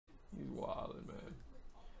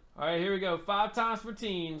All right, here we go. 5 times for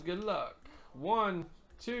teams. Good luck. 1,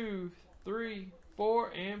 2, 3,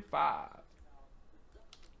 4, and 5.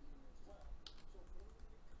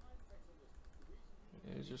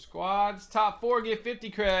 There's your squads. Top 4 get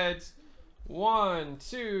 50 creds. 1,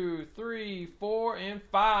 2, 3, 4, and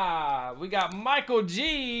 5. We got Michael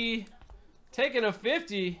G taking a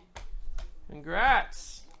 50.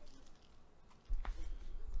 Congrats.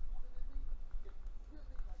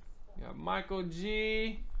 We got Michael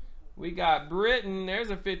G. We got Britton. There's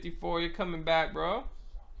a 54. You're coming back, bro.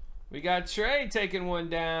 We got Trey taking one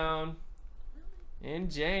down. And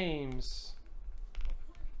James.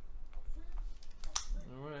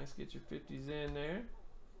 All right, let's get your 50s in there.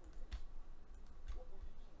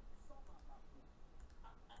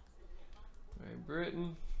 All right,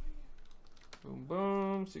 Britton. Boom,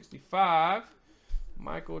 boom. 65.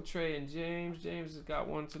 Michael, Trey, and James. James has got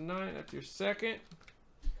one tonight. That's your second.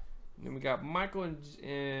 And then we got Michael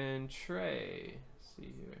and Trey. Let's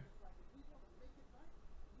see here.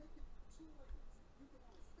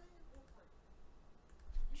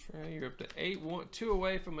 Trey, you're up to 8, 2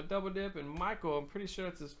 away from a double dip. And Michael, I'm pretty sure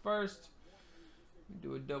that's his first.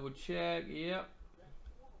 Do a double check. Yep.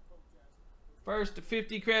 First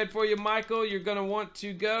 50 cred for you, Michael. You're going to want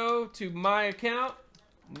to go to my account,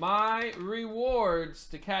 my rewards,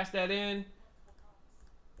 to cash that in.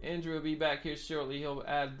 Andrew will be back here shortly. He'll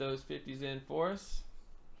add those 50s in for us.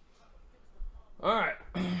 All right.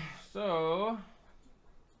 So,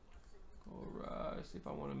 all right. See if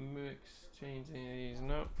I want to change any of these.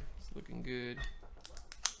 Nope. It's looking good.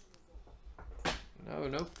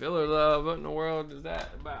 No filler love. What in the world is that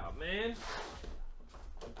about, man?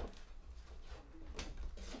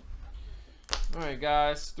 All right,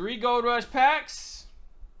 guys. 3 Gold Rush packs.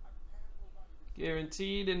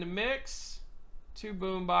 Guaranteed in the mix. 2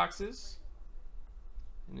 boom boxes,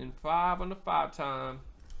 and then 5 on the 5 time.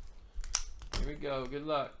 Here we go. Good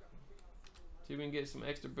luck. See if we can get some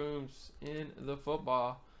extra booms in the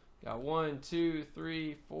football. Got 1, 2,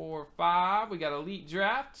 3, 4, 5. We got elite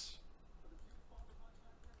draft.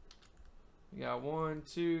 We got 1,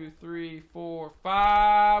 2, 3, 4,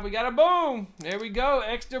 5. We got a boom. There we go.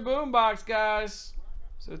 Extra boom box, guys.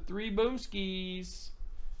 So 3 boom skis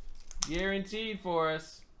guaranteed for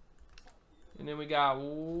us. And then we got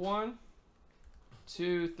 1,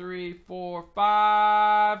 2, 3, 4,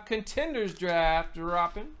 5. Contenders draft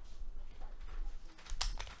dropping.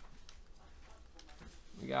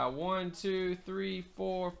 We got 1, 2, 3,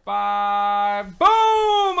 4, 5. Boom!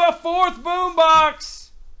 A 4th boom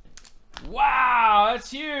box. Wow,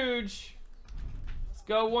 that's huge. Let's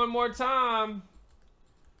go one more time.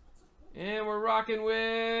 And we're rocking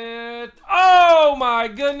with, oh my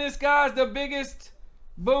goodness, guys, the biggest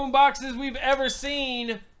boom boxes we've ever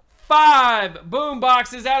seen. 5 boom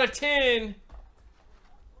boxes out of 10.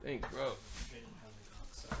 Thanks, bro.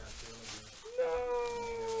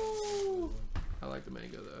 No. I like the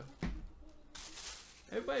mango though.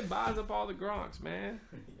 Everybody buys up all the Gronks, man.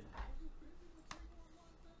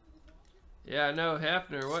 Yeah, I know,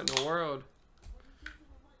 Hefner. What in the world?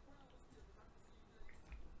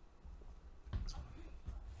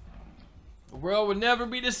 The world would never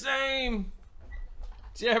be the same.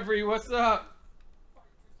 Jeffrey, what's up?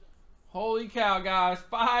 Holy cow, guys.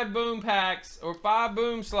 5 boom packs or 5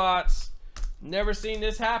 boom slots. Never seen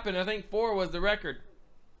this happen. I think 4 was the record.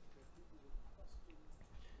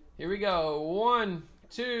 Here we go. 1,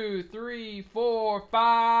 2, 3, 4,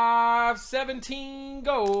 5. 17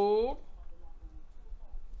 gold.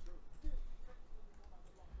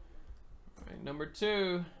 All right, number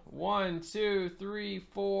 2. 1, 2, 3,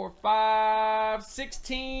 4, 5.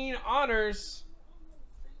 16 honors.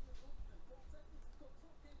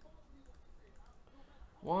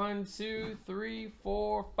 1, 2, 3,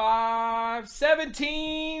 4, 5.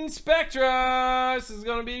 17 Spectra. This is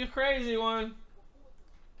going to be a crazy one.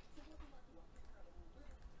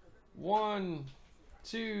 1,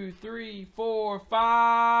 2, 3, 4,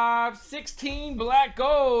 5. 16 black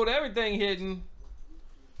gold. Everything hidden.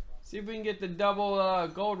 See if we can get the double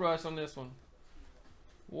gold rush on this one.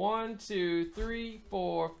 1, 2, 3,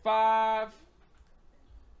 4, 5.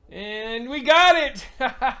 And we got it.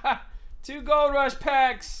 2 gold rush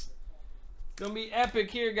packs. It's gonna be epic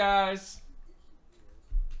here, guys.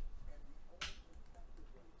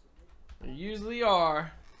 They usually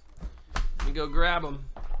are. Let me go grab them.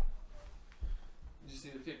 Did you see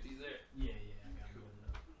the 50s there? Yeah, I got them.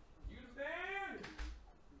 You the man.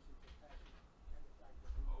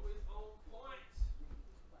 Always on point.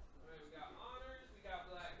 All right, we got honors. We got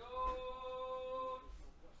black gold.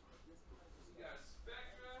 We got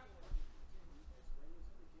Spectra.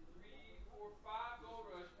 3, 4, 5 gold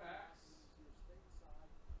rush packs.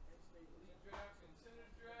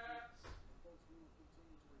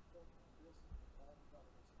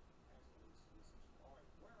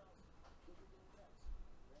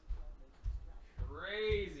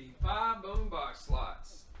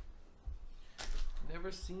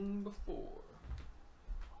 never seen before.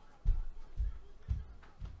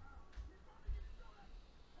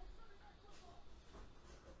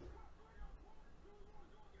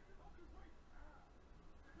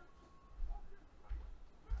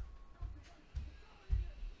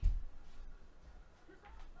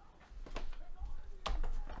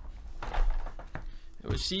 It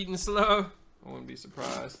was sheeting slow. I wouldn't be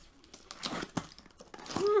surprised.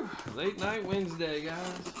 Whew, late night Wednesday,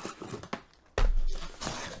 guys.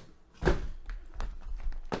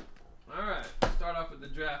 Alright, start off with the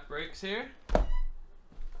draft breaks here.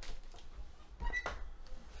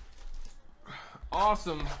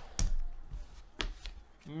 Awesome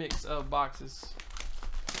mix of boxes.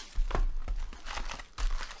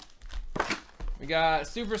 We got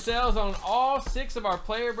super sales on all 6 of our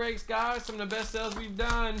player breaks, guys. Some of the best sales we've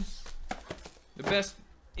done. The best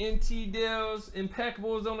NT deals.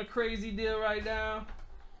 Impeccables on a crazy deal right now.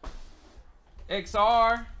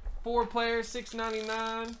 XR, 4 players,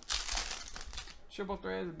 $6.99. Triple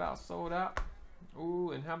thread is about sold out.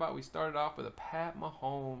 Ooh, and how about we started off with a Pat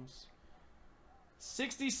Mahomes.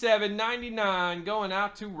 $67.99 going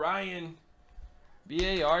out to Ryan.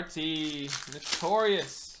 B-A-R-T.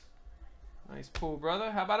 Notorious. Nice pull,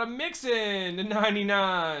 brother. How about a Mixon to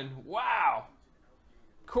 99? Wow.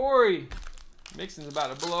 Corey. Mixon's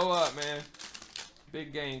about to blow up, man.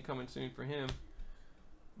 Big game coming soon for him.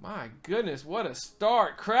 My goodness, what a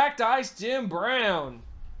start. Cracked Ice Jim Brown.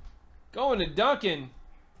 Going to Duncan.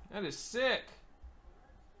 That is sick.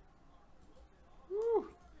 Woo.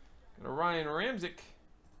 Got a Ryan Ramczyk.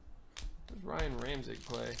 Where's Ryan Ramczyk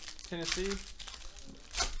play? Tennessee?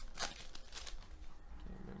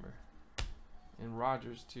 And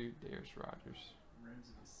Rodgers too, Darius Rodgers.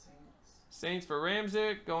 Saints for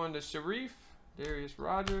Ramczyk, going to Sharif, Darius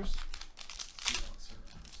Rodgers.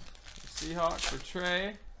 Seahawks for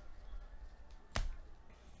Trey.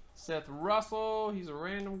 Seth Russell, he's a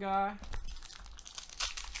random guy.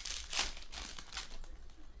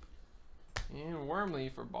 And Wormley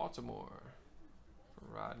for Baltimore,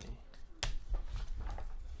 for Rodney.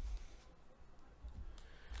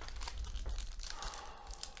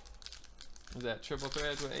 Is that triple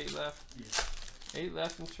threads with 8 left? Yeah. 8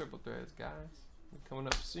 left in triple threads, guys. Coming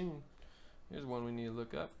up soon. Here's one we need to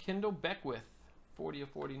look up. Kendall Beckwith, 40 of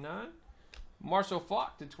 49. Marshall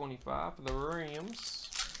Faulk to 25 for the Rams.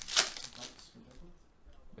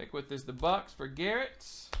 Beckwith is the Bucks for Garrett.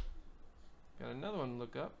 Got another one to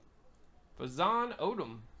look up. Fazan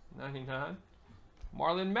Odom, 99.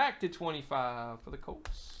 Marlon Mack to 25 for the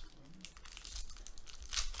Colts.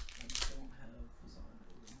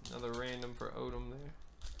 Another random for Odom there.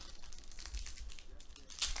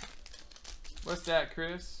 What's that,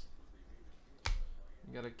 Chris?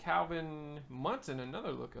 You got a Calvin Munson,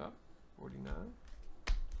 another look up. 49.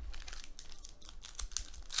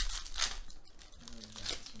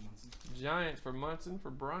 Giants for Munson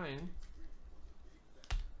for Brian.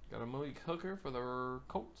 Got a Malik Hooker for the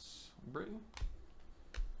Colts. Britain.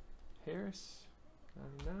 Harris.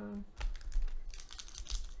 99.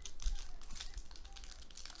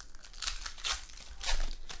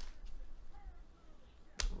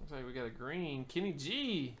 We got a green. Kenny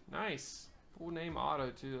G. Nice. Full name auto,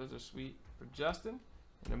 too. Those are sweet. For Justin.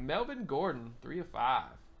 And a Melvin Gordon. 3 of 5.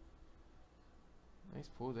 Nice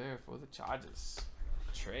pull there for the Chargers.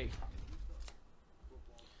 Trey.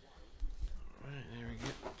 Alright, there we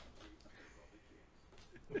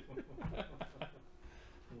go.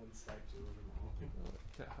 One stack to them all. Oh,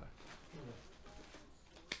 God.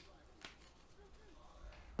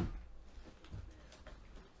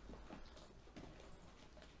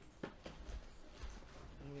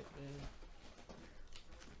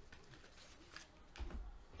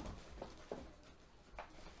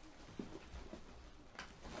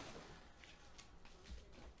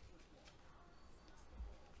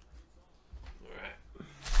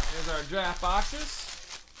 Our draft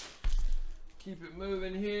boxes. Keep it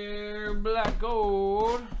moving here. Black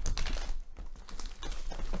gold.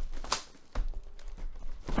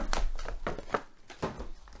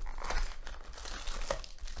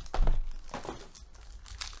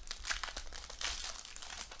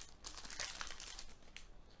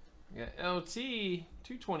 We got LT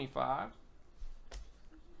 225.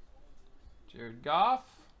 Jared Goff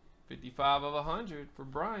 55 of 100 for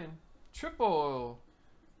Brian. Triple.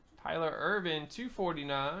 Tyler Irvin,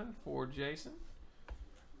 249 for Jason.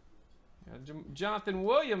 Jonathan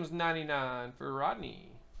Williams, 99 for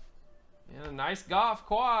Rodney. And a nice Goff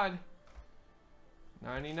quad.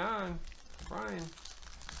 99 for Brian.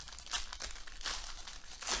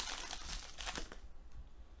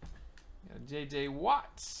 Got J.J.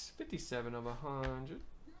 Watts, 57 of 100.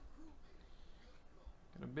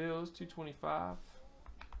 The Bills, 225.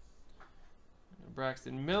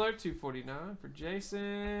 Braxton Miller, 249 for Jason.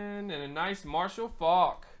 And a nice Marshall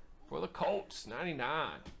Faulk for the Colts, 99.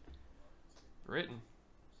 Britain.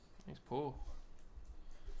 Nice pull.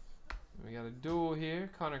 We got a duel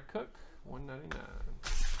here. Connor Cook, 199.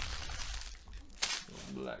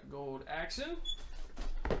 Black gold action.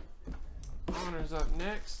 Honors up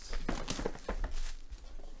next.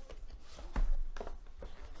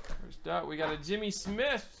 First up, we got a Jimmy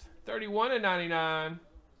Smith, 31/99.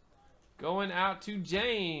 Going out to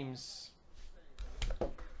James.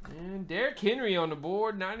 And Derrick Henry on the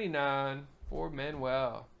board, 99 for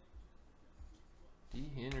Manuel. D.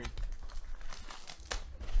 Henry.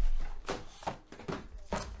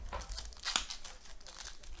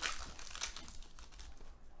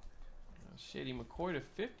 Shady McCoy to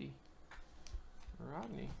 50.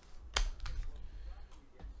 Rodney.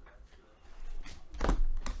 Where's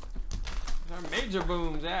our major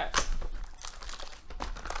booms at?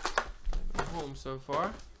 Home so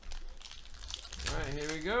far. Alright, here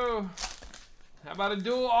we go. How about a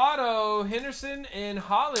dual auto? Henderson and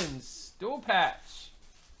Hollins. Dual patch.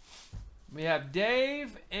 We have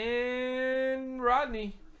Dave and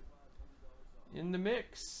Rodney in the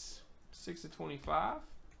mix. 6/25.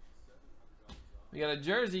 We got a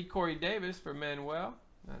jersey, Corey Davis for Manuel,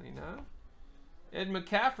 99. Ed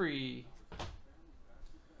McCaffrey.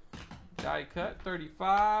 Die cut,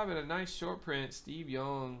 35. And a nice short print, Steve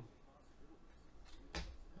Young.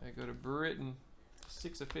 I go to Britain,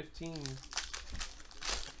 6/15.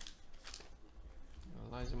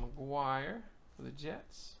 Elijah McGuire for the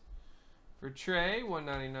Jets. For Trey,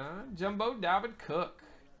 199. Jumbo Dalvin Cook.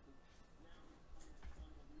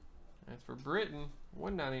 That's for Britain,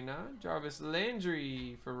 199. Jarvis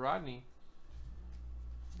Landry for Rodney,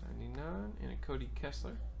 99. And a Cody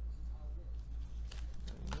Kessler,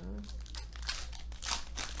 99.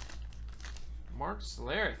 Mark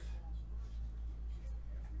Slareth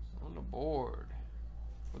on the board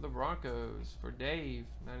for the Broncos for Dave,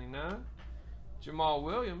 99. Jamal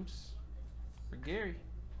Williams for Gary,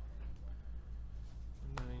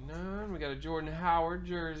 199. We got a Jordan Howard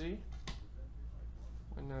jersey,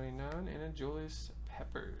 199. And a Julius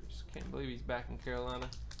Peppers. Can't believe he's back in Carolina.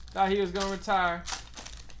 Thought he was going to retire.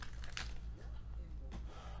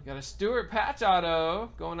 We got a Stewart patch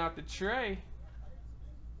auto going out to Trey,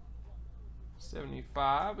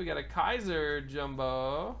 75. We got a Kaiser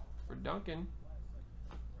jumbo for Duncan,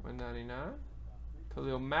 199.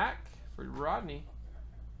 Khalil Mack for Rodney,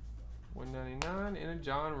 199. And a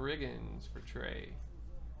John Riggins for Trey,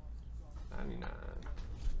 99.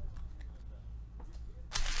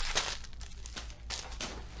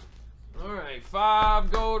 All right,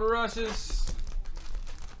 5 gold rushes.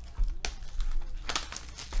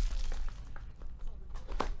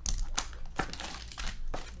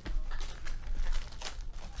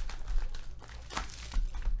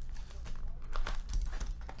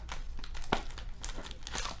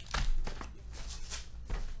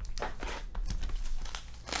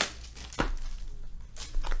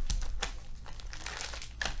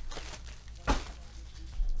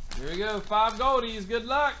 Here we go, 5 goldies. Good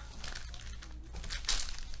luck.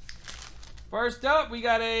 First up, we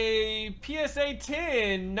got a PSA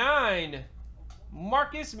 10, 9.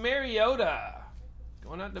 Marcus Mariota.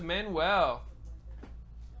 Going out to Manuel.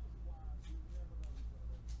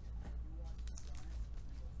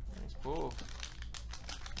 Nice pull.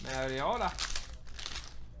 Mariota.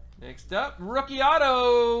 Next up, rookie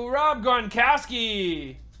auto, Rob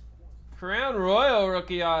Gronkowski. Crown Royal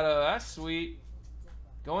rookie auto. That's sweet.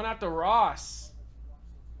 Going out to Ross.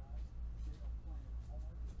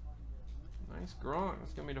 Nice Gronk.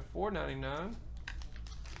 That's going to be to $4.99.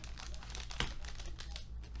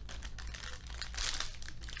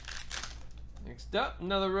 Next up,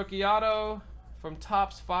 another rookie auto from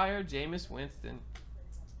Topps Fire, Jameis Winston.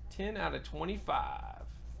 10/25.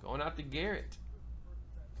 Going out to Garrett.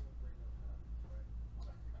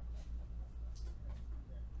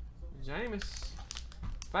 Jameis.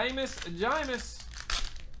 Famous Jameis.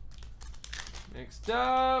 Next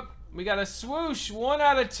up, we got a swoosh,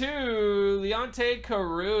 1/2, Leonte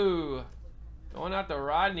Carew. Going out to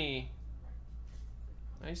Rodney.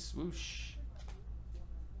 Nice swoosh.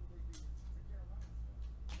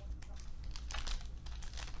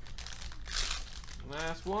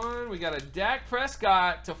 Last one, we got a Dak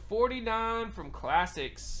Prescott to 49 from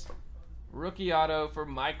Classics. Rookie auto for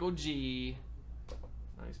Michael G.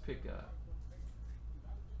 Nice pickup.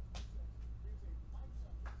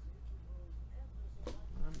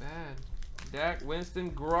 Not bad. Dak,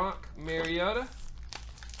 Winston, Gronk, Mariota.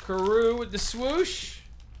 Carew with the swoosh.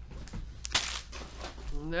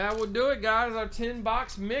 That will do it, guys. Our 10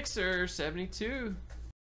 box mixer 72.